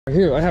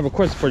Here, I have a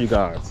question for you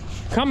guys.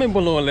 Comment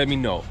below and let me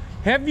know.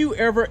 Have you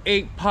ever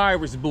ate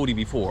pirate's booty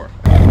before?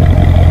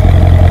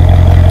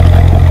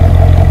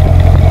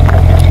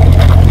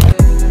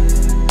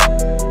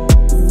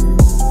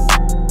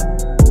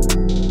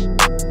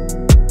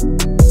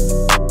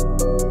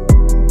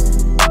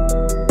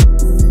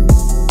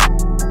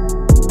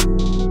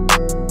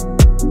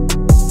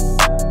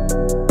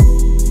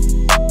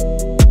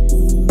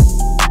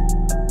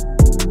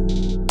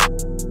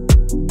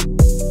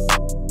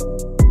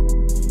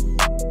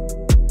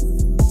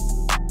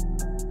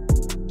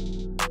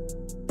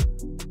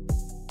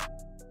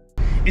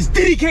 It's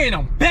DDK and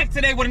I'm back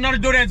today with another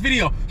DoorDash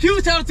video.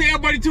 Huge shout out to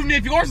everybody tuning in.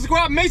 If you are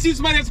subscribed, make sure you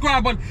smash that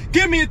subscribe button,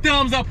 give me a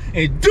thumbs up,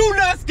 and do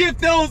not skip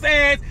those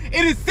ads.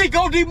 It is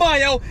Cinco de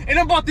Mayo, and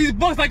I'm about these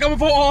bucks like I'm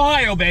from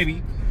Ohio,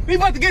 baby. We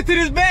about to get to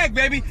this bag,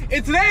 baby.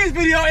 In today's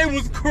video, it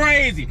was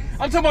crazy.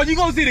 I'm talking about you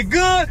gonna see the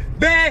good,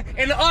 bad,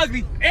 and the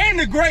ugly, and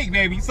the great,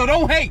 baby. So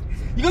don't hate.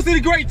 You gonna see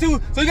the great too.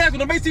 So you guys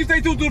wanna make sure you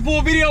stay tuned to the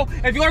full video.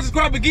 If you are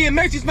subscribed again,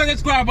 make sure you smash that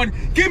subscribe button,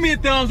 give me a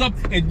thumbs up,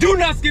 and do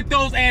not skip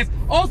those ads.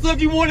 Also,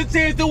 if you want a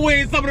chance to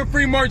win some of the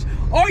free merch,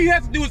 all you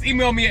have to do is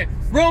email me at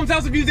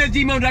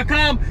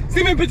romeshouseofviews@gmail.com.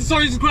 Send me a picture so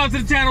you subscribe to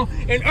the channel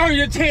and earn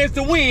your chance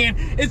to win.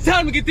 It's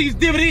time to get these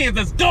dividends.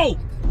 Let's go.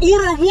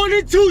 Order 1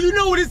 and 2, you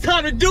know what it's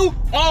time to do.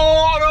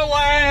 All the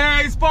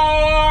way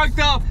sparked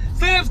up.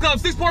 Sam's Club,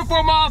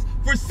 6.4 miles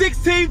for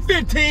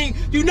 $16.15.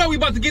 You know we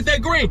about to get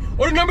that green.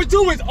 Order number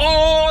 2 is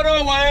all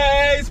the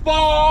way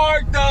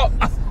sparked up.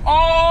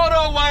 All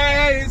the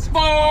way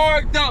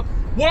sparked up.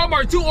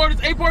 Walmart, 2 orders,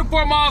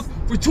 8.4 miles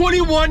for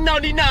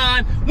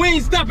 $21.99. We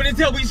ain't stopping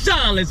until we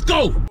shine. Let's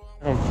go.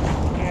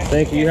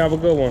 Thank you. Have a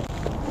good one.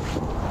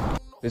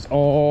 It's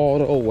all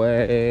the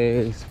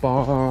way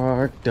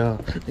sparked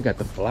up. They got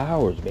the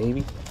flowers,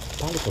 baby.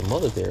 Probably for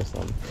Mother's Day or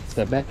something.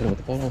 Step back in with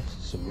the phone.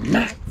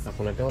 Smack. Up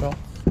on the door though.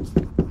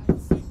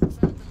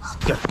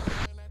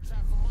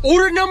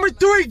 Order number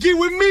 3, get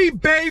with me,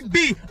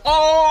 baby.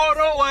 All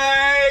the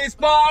way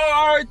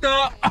sparked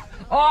up.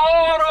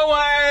 All the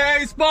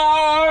way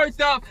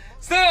sparked up.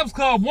 Sam's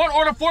Club, 1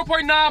 order,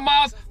 4.9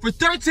 miles for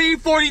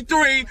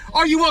 $13.43.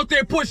 Are you out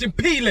there pushing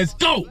P? Let's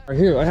go.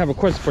 Here, I have a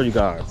question for you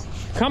guys.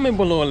 Comment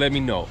below and let me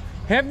know.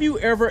 Have you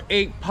ever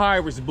ate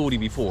pirate's booty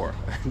before?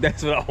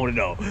 That's what I want to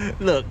know.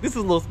 Look, this is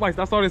a little spicy.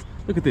 I saw this.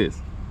 Look at this.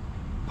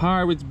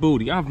 Pirate's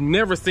booty. I've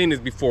never seen this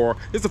before.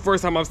 This is the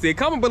first time I've seen it.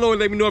 Comment below and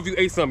let me know if you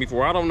ate something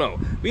before. I don't know.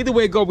 Either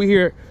way it go, we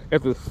here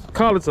at the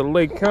College of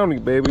Lake County,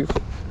 baby.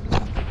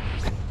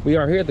 We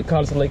are here at the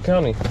College of Lake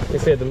County. They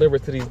said deliver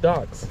to these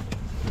docks.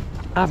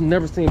 I've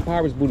never seen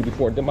pirate's booty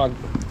before. Then my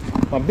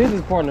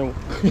business partner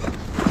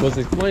was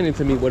explaining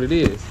to me what it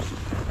is.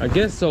 I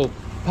guess so.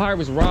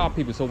 Pirates rob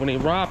people, so when they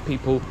rob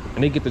people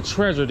and they get the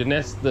treasure, then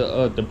that's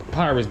the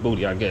pirate's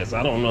booty, I guess.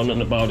 I don't know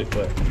nothing about it,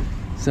 but it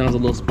sounds a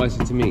little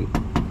spicy to me.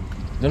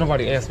 Then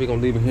nobody asked, we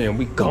gonna leave it here and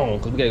we gone,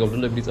 because we gotta go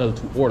deliver these other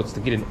 2 orders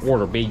to get in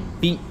order, baby.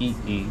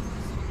 B-E-E.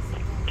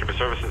 Kimber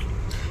Services.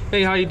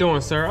 Hey, how you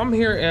doing, sir? I'm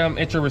here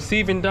at your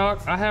receiving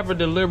dock. I have a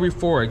delivery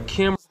for a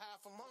Kim.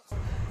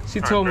 She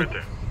told me.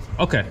 Right,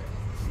 okay.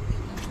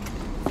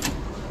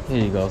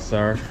 Here you go,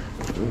 sir.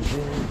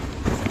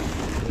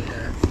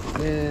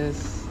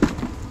 Yes.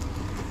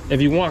 If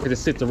you want, I could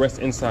just sit the rest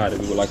inside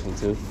if you would like me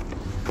to.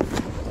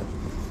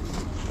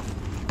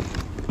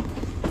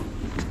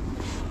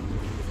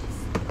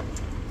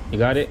 You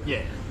got it?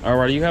 Yeah. All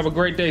right, you have a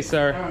great day,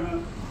 sir.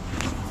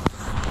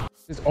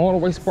 It's all the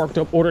way sparked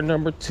up order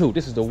number 2.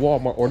 This is the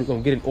Walmart order. We're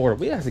gonna get an order.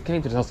 We actually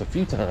came to the house a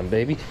few times,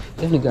 baby.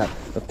 Then we got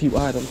a few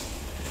items.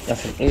 Got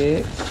some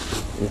eggs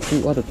and a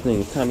few other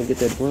things. Time to get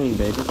that green,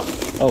 baby.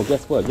 Oh,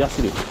 guess what? Y'all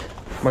see this?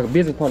 My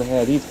business partner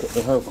had these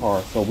in her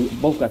car, so we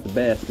both got the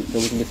basket so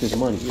we can get this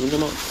money. You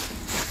know?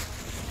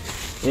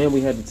 And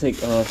we had to take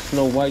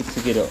Snow White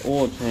to get an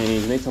oil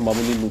change. And they talking about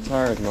we need new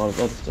tires and all this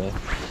other stuff.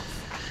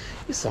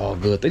 It's all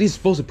good. They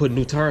supposed to put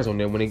new tires on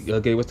there when they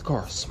gave us the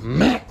car.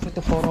 Smack! Put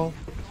the photo.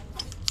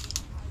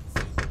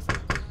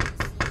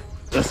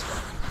 Let's go.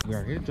 We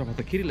are here to drop off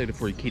the kitty later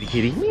for you,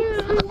 kitty.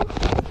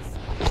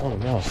 Oh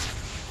no.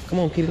 Come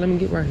on, kitty, let me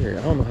get right here.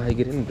 I don't know how you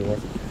get in the door.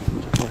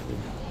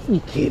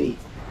 Hey, kitty.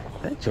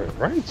 That's your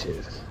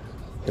righteous.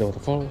 Hit it with the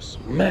phone.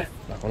 Smack!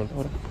 Knock on the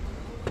door.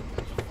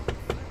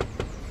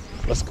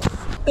 Let's go.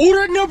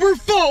 Order number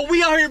 4,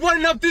 we out here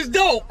running up this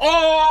dough.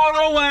 All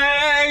the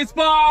way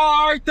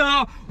sparked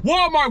up.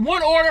 Walmart,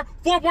 1 order,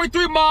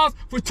 4.3 miles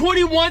for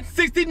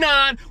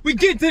 $21.69. We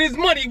get to this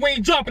money, we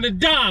ain't dropping a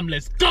dime.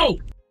 Let's go.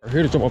 We're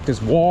here to drop off this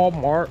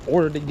Walmart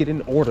order to get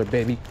in order,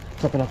 baby.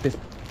 Dropping off this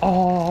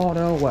all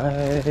the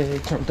way,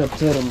 turned up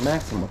to the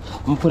maximum.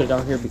 I'm gonna put it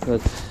out here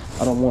because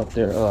I don't want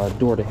their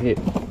door to hit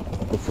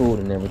the food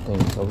and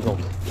everything. So we're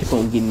gonna keep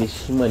on getting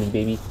this money,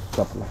 baby.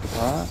 Drop it like it's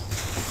hot.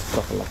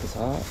 Drop it like it's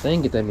hot. They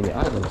ain't get that many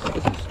items.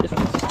 This is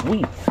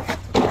sweet.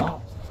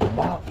 Wow.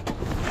 Wow.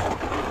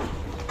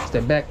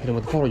 Step back, hit him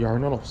with the photo, you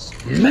already know.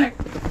 Smack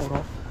with the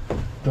photo.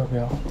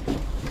 Doorbell.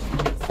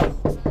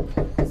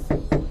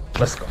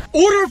 Let's go.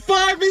 Order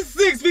 5 and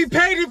 6, we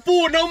paid in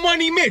full, no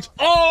money Mitch.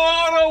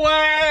 All the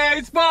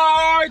way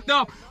sparked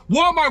up.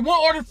 Walmart, one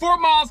order 4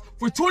 miles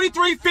for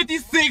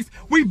 $23.56.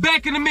 We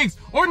back in the mix.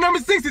 Order number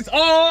 6 is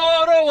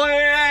all the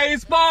way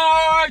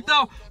sparked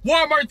up.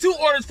 Walmart, 2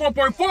 orders,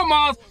 4.4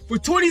 miles for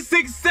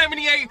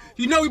 $26.78.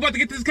 You know we about to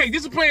get this cake.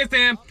 This is plan,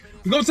 Sam.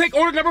 We're gonna take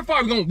order number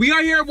 5. We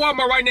are here at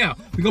Walmart right now.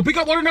 We're gonna pick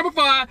up order number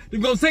 5.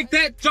 We're gonna take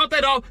that, drop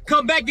that off,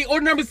 come back, get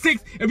order number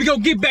 6, and we're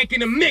gonna get back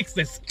in the mix.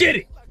 Let's get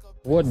it.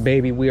 What,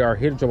 baby? We are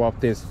here to drop off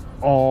this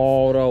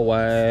all the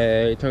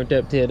way turned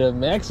up to the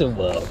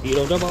maximum. You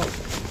know what I'm talking about?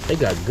 They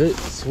got good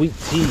sweet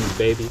teas,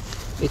 baby.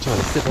 They trying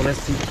to sip on that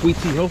sweet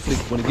tea. Hopefully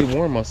when it get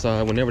warm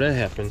outside, whenever that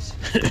happens.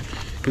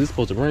 Cause it's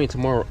supposed to rain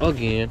tomorrow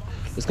again.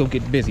 Let's go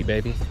get busy,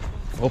 baby.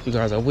 Hope you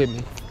guys are with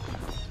me.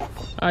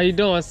 How you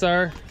doing,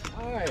 sir?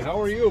 Hi, how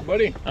are you,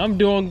 buddy? I'm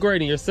doing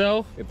great, and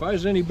yourself? If I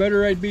was any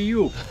better, I'd be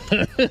you.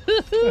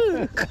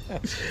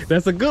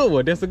 That's a good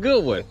one. That's a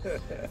good one.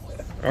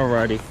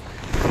 Alrighty.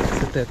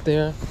 Put that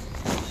there.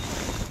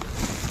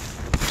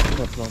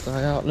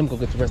 Guy out. Let me go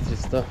get the rest of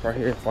this stuff right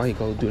here. While he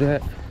go do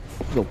that,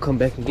 we're gonna come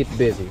back and get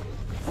busy.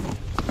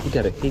 He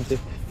gotta hit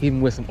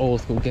him with some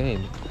old school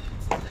game.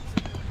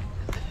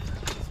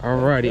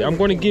 Alrighty, I'm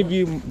gonna give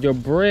you your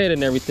bread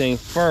and everything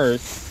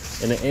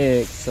first, and the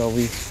eggs. So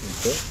we.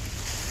 Okay.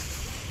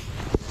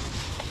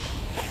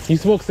 You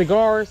smoke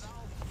cigars?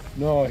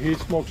 No, he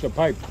smokes a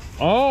pipe.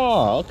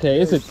 Oh, okay.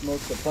 He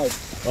smokes a pipe.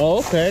 Oh,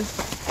 okay.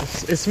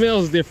 It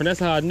smells different. That's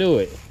how I knew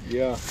it.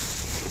 Yeah.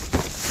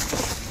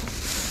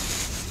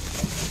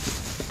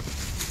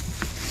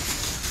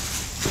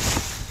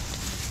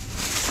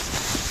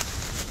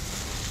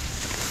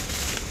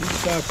 He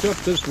stocked up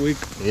this week.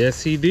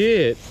 Yes, he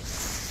did.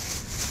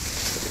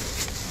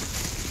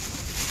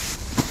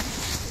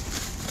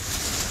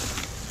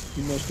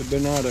 He must have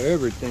been out of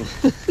everything.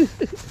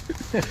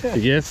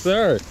 Yes,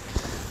 sir.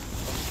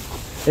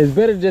 It's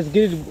better to just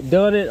get it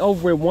done and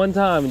over at one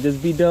time and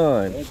just be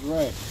done. That's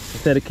right.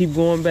 Instead of keep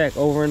going back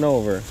over and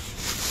over.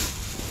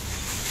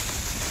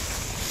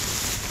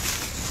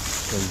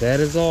 And that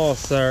is all,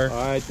 sir. All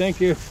right,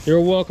 thank you. You're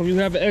welcome. You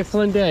have an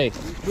excellent day.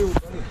 You too,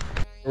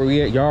 buddy.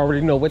 Y'all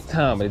already know what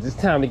time it is. It's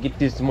time to get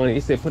this money. They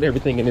said put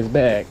everything in this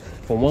bag.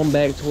 From one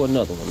bag to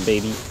another one,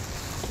 baby.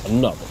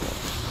 Another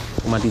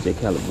one. My DJ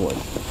Khaled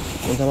voice.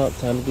 One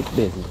time to get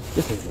busy.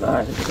 This is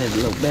nice. It's a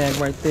little bag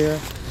right there.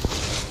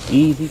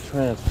 Easy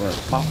transfer.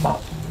 Bop,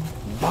 bop,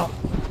 bop.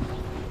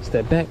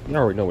 Step back. You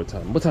already know what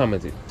time. What time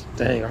is it?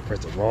 Dang, I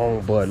pressed the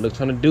wrong button. Look,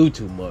 trying to do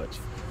too much.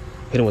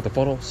 Hit him with the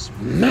photo.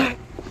 Smack.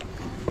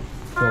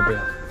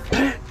 Doorbell.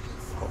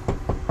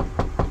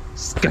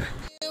 Scat.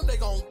 They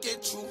gon'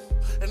 get you,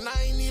 and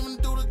I ain't even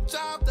do the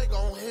job, they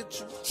gon' hit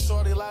you.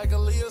 Shorty like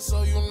Aaliyah,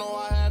 so you know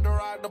I had to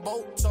ride the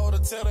boat. Told her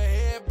tilt her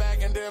head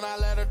back, and then I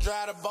let her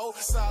drive the boat.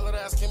 Solid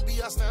as can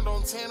be, I stand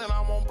on 10 and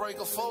I won't break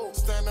a fold.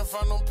 Stand in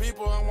front of them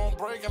people and won't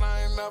break, and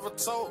I ain't never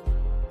told.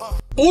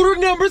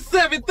 Order number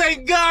 7,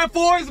 thank God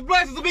for his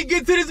blessings. Let me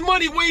get to this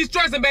money. We ain't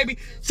stressing, baby.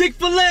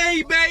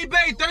 Chick-fil-A,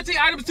 baby. 13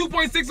 items,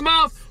 2.6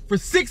 miles for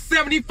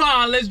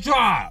 $6.75. Let's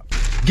drive.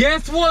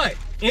 Guess what?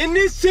 In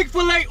this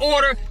Chick-fil-A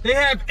order, they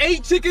have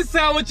 8 chicken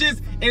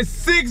sandwiches and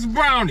 6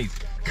 brownies.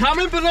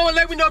 Comment below and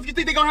let me know if you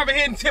think they're gonna have a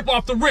hidden tip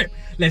off the rip.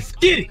 Let's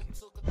get it.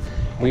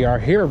 We are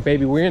here,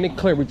 baby. We're in the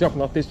clear. We're dropping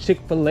off this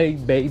Chick-fil-A,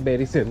 baby.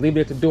 They said leave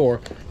it at the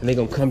door, and they're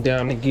gonna come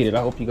down and get it.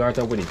 I hope you guys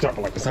are with it. Drop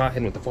it like this.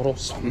 Hit with the photo.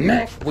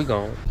 Smack. We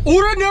gone.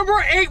 Order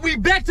number 8. We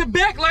back to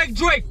back like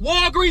Drake.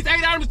 Walgreens,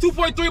 8 items,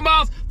 2.3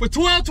 miles for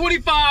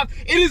 $12.25.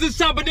 It is a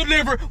shop and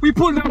deliver. We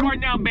pulling up right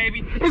now,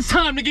 baby. It's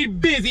time to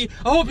get busy.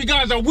 I hope you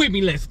guys are with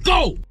me. Let's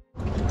go.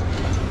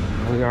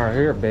 We are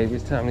here, baby.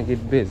 It's time to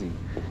get busy.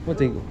 What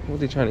they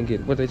trying to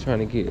get? What they trying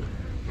to get?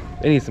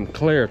 They need some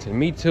clarity.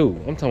 Me too.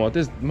 I'm talking about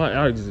this. My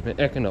allergies has been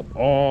acting up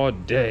all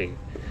day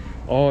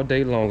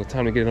long. It's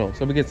time to get it on.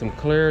 So we get some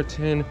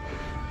Claritin,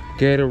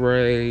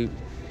 Gatorade,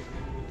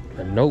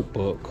 a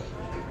notebook,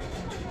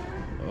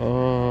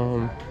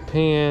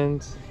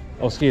 pens.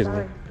 Oh, excuse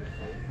me.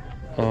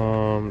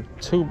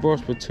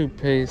 Toothbrush with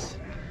toothpaste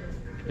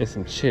and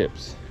some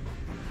chips.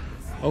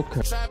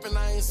 Okay. Trapping,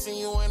 I ain't seen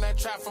you in that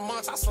trap for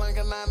months. I slang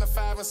a 9 to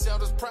 5 and sell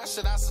this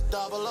pressure, that's a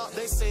double up.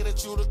 They say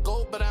that you the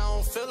GOAT, but I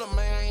don't feel it,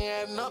 man. I ain't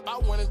adding up. I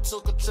went and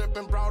took a trip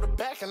and brought it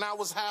back, and I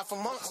was half a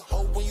month.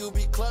 Hope when you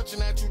be clutching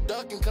that you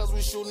ducking, cause we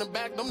shooting it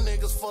back. Them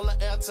niggas full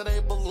of air till they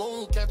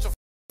balloon catch a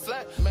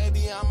flat.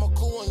 Maybe I'm a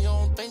cool and you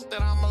don't think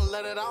that I'ma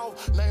let it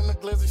off. Name the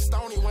Glizzy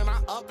Stony, when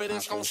I up it,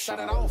 it's gonna shut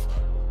it off.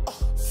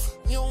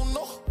 You don't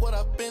know what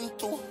I've been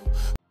through.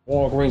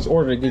 Walgreens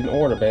order to get an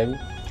order, baby.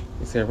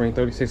 They said ring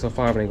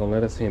 3605 and they gonna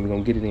let us in. We're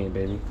gonna get it in,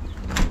 baby.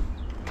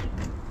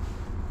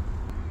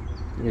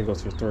 We need to go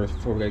to the store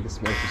before we gotta get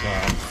some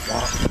exercise.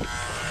 Wow.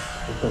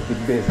 Let's go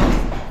get busy.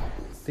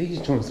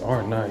 These joints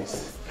are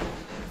nice.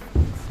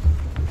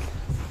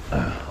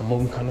 I'm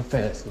moving kind of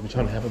fast because we're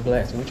trying to have a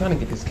blast. We're trying to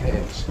get this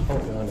cash. I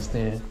hope you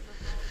understand.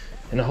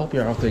 And I hope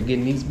you're out there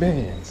getting these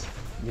bands.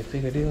 You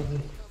figure it out?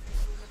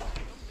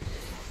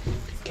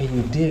 Can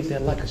you dig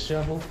that like a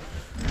shovel?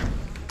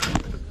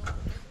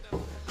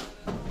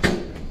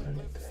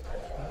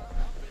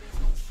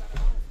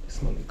 It's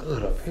smelling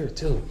good up here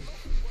too.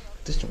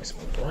 This joint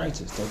smells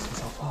righteous though,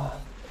 since I'm fine.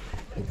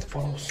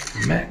 Follow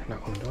smack.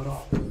 Knock on the door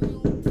off.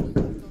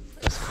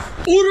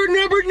 Order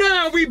number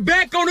 9, we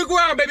back on the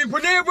ground, baby.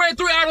 Panera Bread,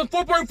 3 items,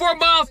 4.4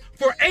 miles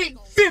for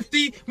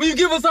 $8.50. When you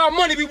give us our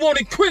money, we want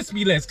it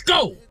crispy. Let's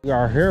go. We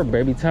are here,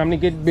 baby. Time to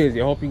get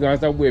busy. I hope you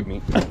guys are with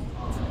me.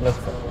 Let's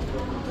go.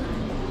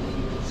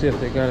 See if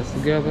they got us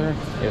together.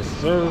 Yes,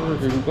 sir.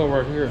 Here we go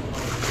right here.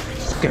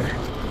 Let's get it.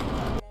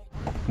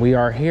 We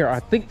are here. I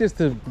think this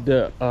is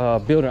the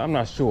building. I'm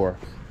not sure.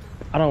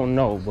 I don't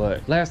know,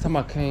 but last time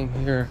I came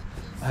here,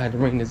 I had to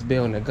ring this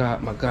bell and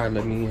my guy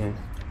let me in.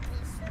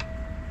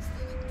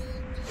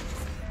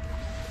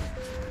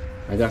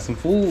 I got some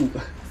food.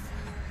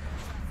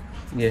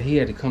 Yeah, he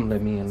had to come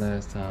let me in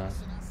last time.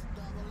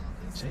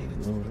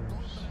 Deliveries.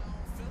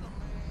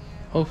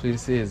 Hopefully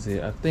this is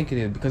it. I think it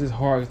is because it's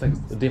hard. It's like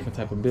a different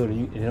type of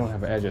building. They don't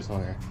have an address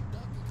on there.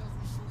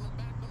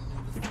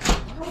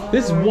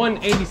 This is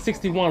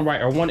 18061,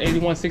 right? Or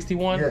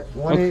 18161? Yeah,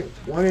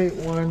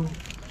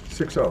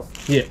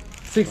 18160. Yeah,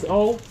 60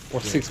 or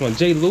 61.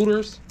 J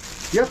Looters.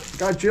 Yep,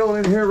 got Jill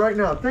in here right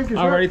now. Thank you,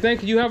 sir. Alrighty,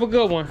 thank you. You have a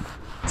good one.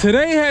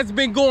 Today has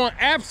been going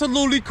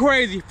absolutely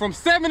crazy. From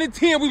 7 to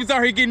 10, we was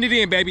out here getting it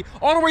in, baby.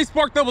 All the way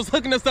Sparked Up was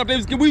hooking us up. We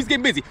was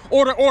getting busy.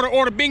 Order,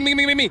 bing, bing,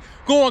 bing, bing, bing.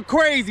 Going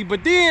crazy.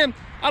 But then,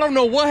 I don't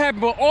know what happened,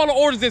 but all the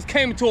orders just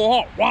came to a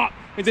halt. Whop,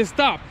 and just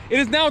stopped.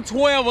 It is now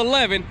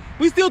 12:11.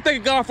 We still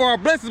thank God for our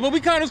blessings, but we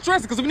kind of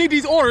stressed because we need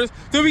these orders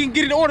so we can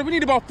get an order. We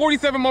need about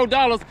 $47 more,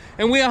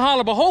 and we'll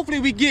holler. But hopefully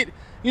we get,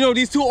 you know,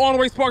 these 2 all the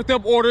way Sparked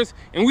Up orders,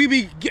 and we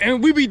be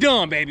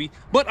done, baby.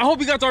 But I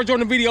hope you guys are enjoying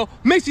the video.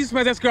 Make sure you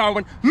smash that subscribe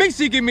button. Make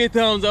sure you give me a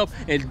thumbs up,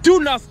 and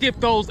do not skip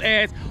those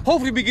ads.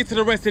 Hopefully we get to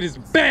the rest of this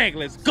bag.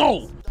 Let's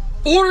go.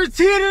 Order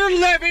 10 and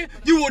 11.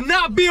 You will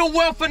not be a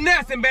well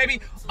finessing,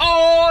 baby.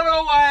 All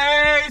the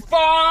way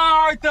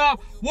Sparked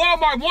Up.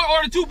 Walmart, 1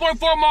 order,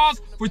 2.4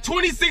 miles for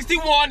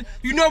 $20.61.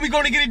 You know we're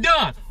gonna get it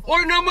done.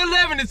 Order number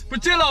 11 is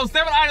Portillo,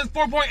 7 items,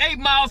 4.8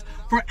 miles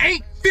for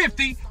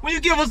 $8.50. When you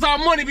give us our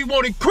money, we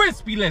want it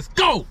crispy. Let's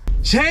go.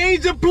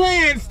 Change the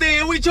plan,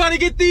 Stan. We trying to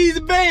get these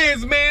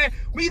bands, man.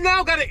 We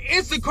now got an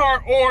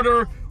Instacart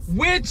order,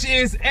 which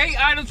is 8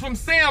 items from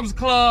Sam's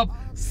Club,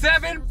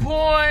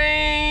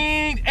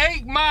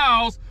 7.8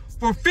 miles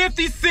for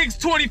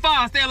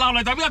 $56.25. Stay alive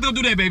like that. We have to go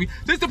do that, baby.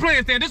 This is the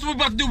plan, Stan. This is what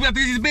we about to do. We have to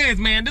get these bands,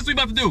 man. This is what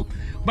we about to do.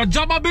 But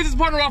drop my business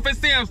partner off at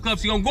Sam's Club.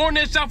 She's gonna go in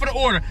there and shop for the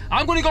order.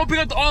 I'm gonna go pick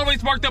up the all the way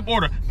Sparked Up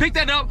order. Pick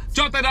that up,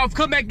 drop that off,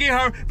 come back, get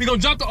her. We gonna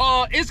drop the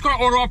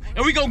Instacart order off,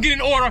 and we gonna get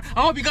an order.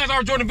 I hope you guys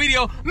are enjoying the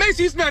video. Make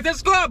sure you smash that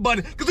subscribe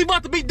button, because we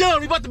about to be done.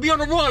 We about to be on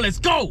the run. Let's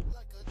go.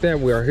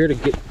 Then we are here to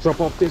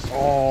drop off this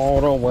all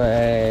the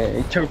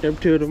way. Turn them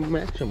to the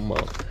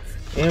maximum.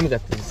 And we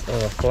got these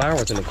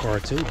flowers in the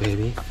car too,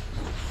 baby.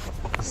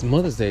 It's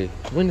Mother's Day.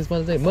 When is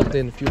Mother's Day? Mother's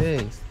Day in a few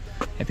days.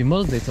 Happy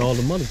Mother's Day to all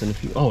the mothers in a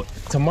few. Oh,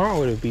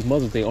 tomorrow it'll be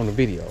Mother's Day on the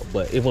video,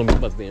 but it won't be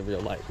Mother's Day in real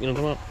life. You know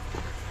what I'm talking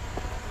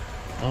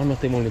about? I don't know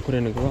if they want me to put it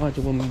in the garage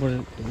or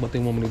what they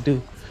want me to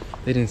do.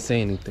 They didn't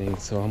say anything,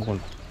 so I'm gonna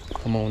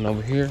come on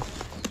over here,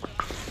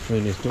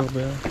 ring this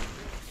doorbell.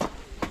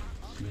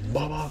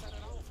 Baba.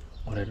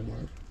 Oh, that didn't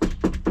work.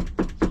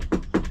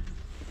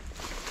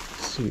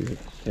 See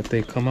if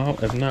they come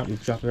out. If not, we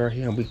drop it right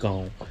here and we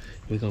gone.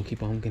 We gonna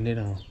keep on getting it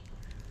on.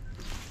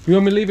 You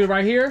want me to leave it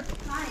right here?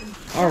 Fine.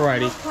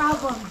 Alrighty. No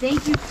problem.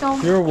 Thank you so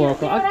much. You're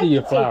welcome. I'll give you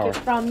a flower.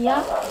 Take it from you.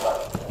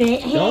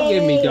 Don't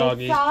give me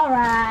doggy. It's all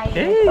right.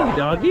 Hey,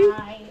 doggy.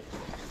 Right.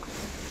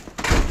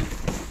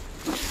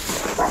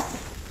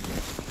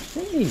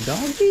 Hey,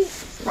 doggy.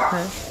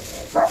 Okay.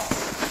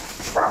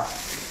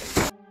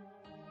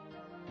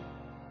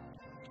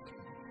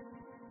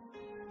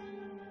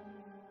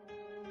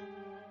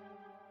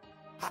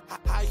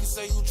 How you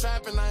say you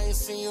trapping? I ain't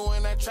seen you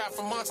in that trap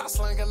for months. I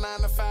slang a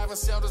 9 to 5 and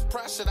sell this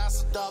pressure.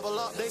 That's a double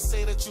up. They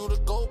say that you the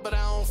GOAT, but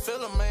I don't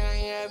feel it, man. I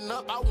ain't adding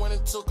up. I went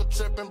and took a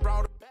trip and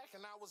brought it back,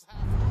 and I was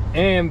happy.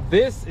 And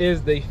this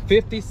is the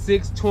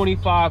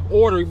 5625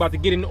 order. We about to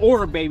get in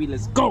order, baby.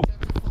 Let's go.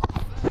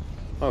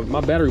 Oh,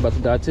 my battery about to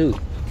die too.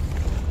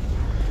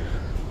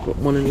 Put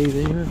one of these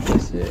in here.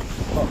 That's it.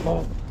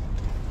 Uh-oh.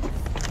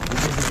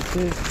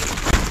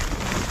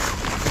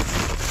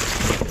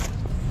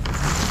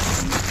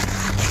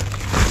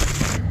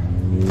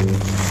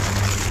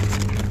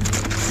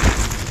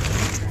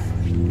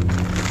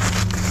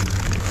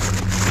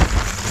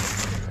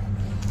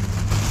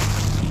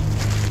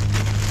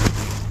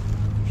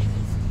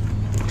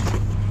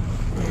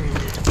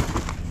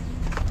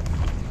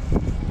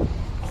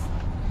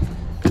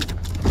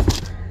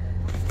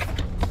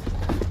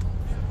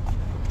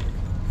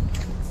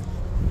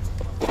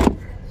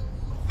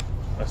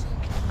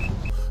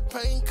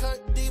 Pain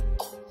cut deep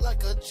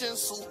like a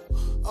pencil,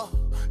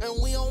 and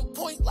we on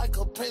point like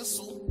a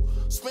pencil.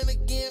 Spin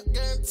again,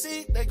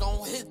 guaranteed they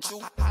gon' hit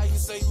you. How you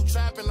say you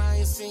trapping? I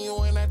ain't seen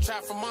you in that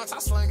trap for months. I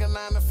slang a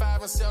 9 to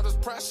 5 and sell this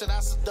pressure.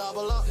 That's a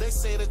double up. They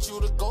say that you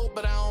the GOAT,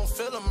 but I don't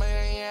feel it, man. I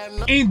ain't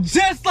adding up. And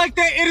just like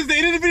that, it is the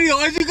end of the video.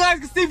 As you guys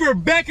can see, we're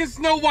back in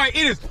Snow White.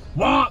 It is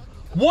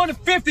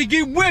 150.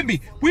 Get with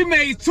me. We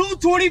made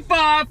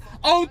 225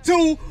 on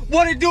 2.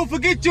 What it do?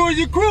 Forget you and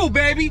your crew,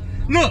 baby.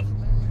 Look,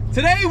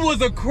 Today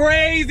was a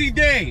crazy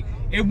day.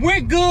 It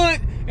went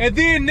good, and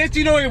then next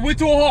you know it went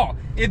to a halt.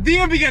 And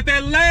then we got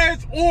that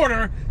last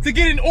order to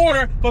get an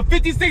order for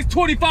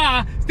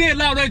 $56.25. Stay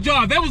allowed that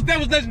job. That was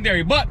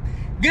legendary. But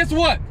guess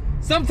what?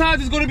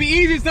 Sometimes it's gonna be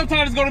easy,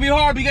 sometimes it's gonna be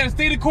hard. We gotta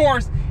stay the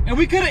course. And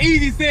we could have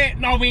easily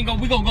said, no, we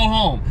gonna go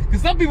home.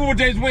 Because some people would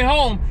just went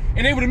home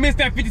and they would have missed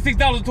that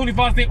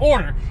 $56.25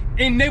 order.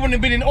 And they wouldn't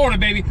have been in order,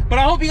 baby. But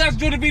I hope you guys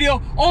enjoyed the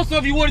video. Also,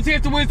 if you want a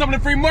chance to win some of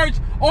the free merch,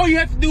 all you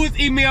have to do is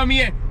email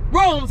me at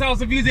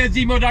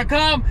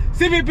ROMESHouseOfViews@gmail.com.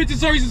 Send me a picture,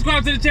 sorry,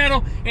 subscribe to the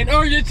channel, and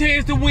earn your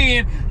chance to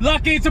win.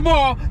 Lock in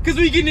tomorrow, because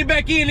we getting it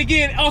back in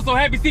again. Also,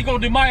 happy Cinco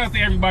de Mayo to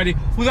everybody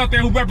who's out there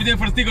who represent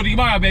for the Cinco de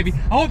Mayo, baby.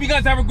 I hope you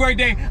guys have a great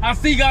day. I'll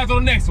see you guys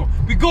on the next one.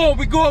 We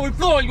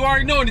flowing. You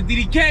already know it. It's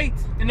DDK,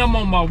 and I'm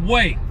on my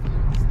way.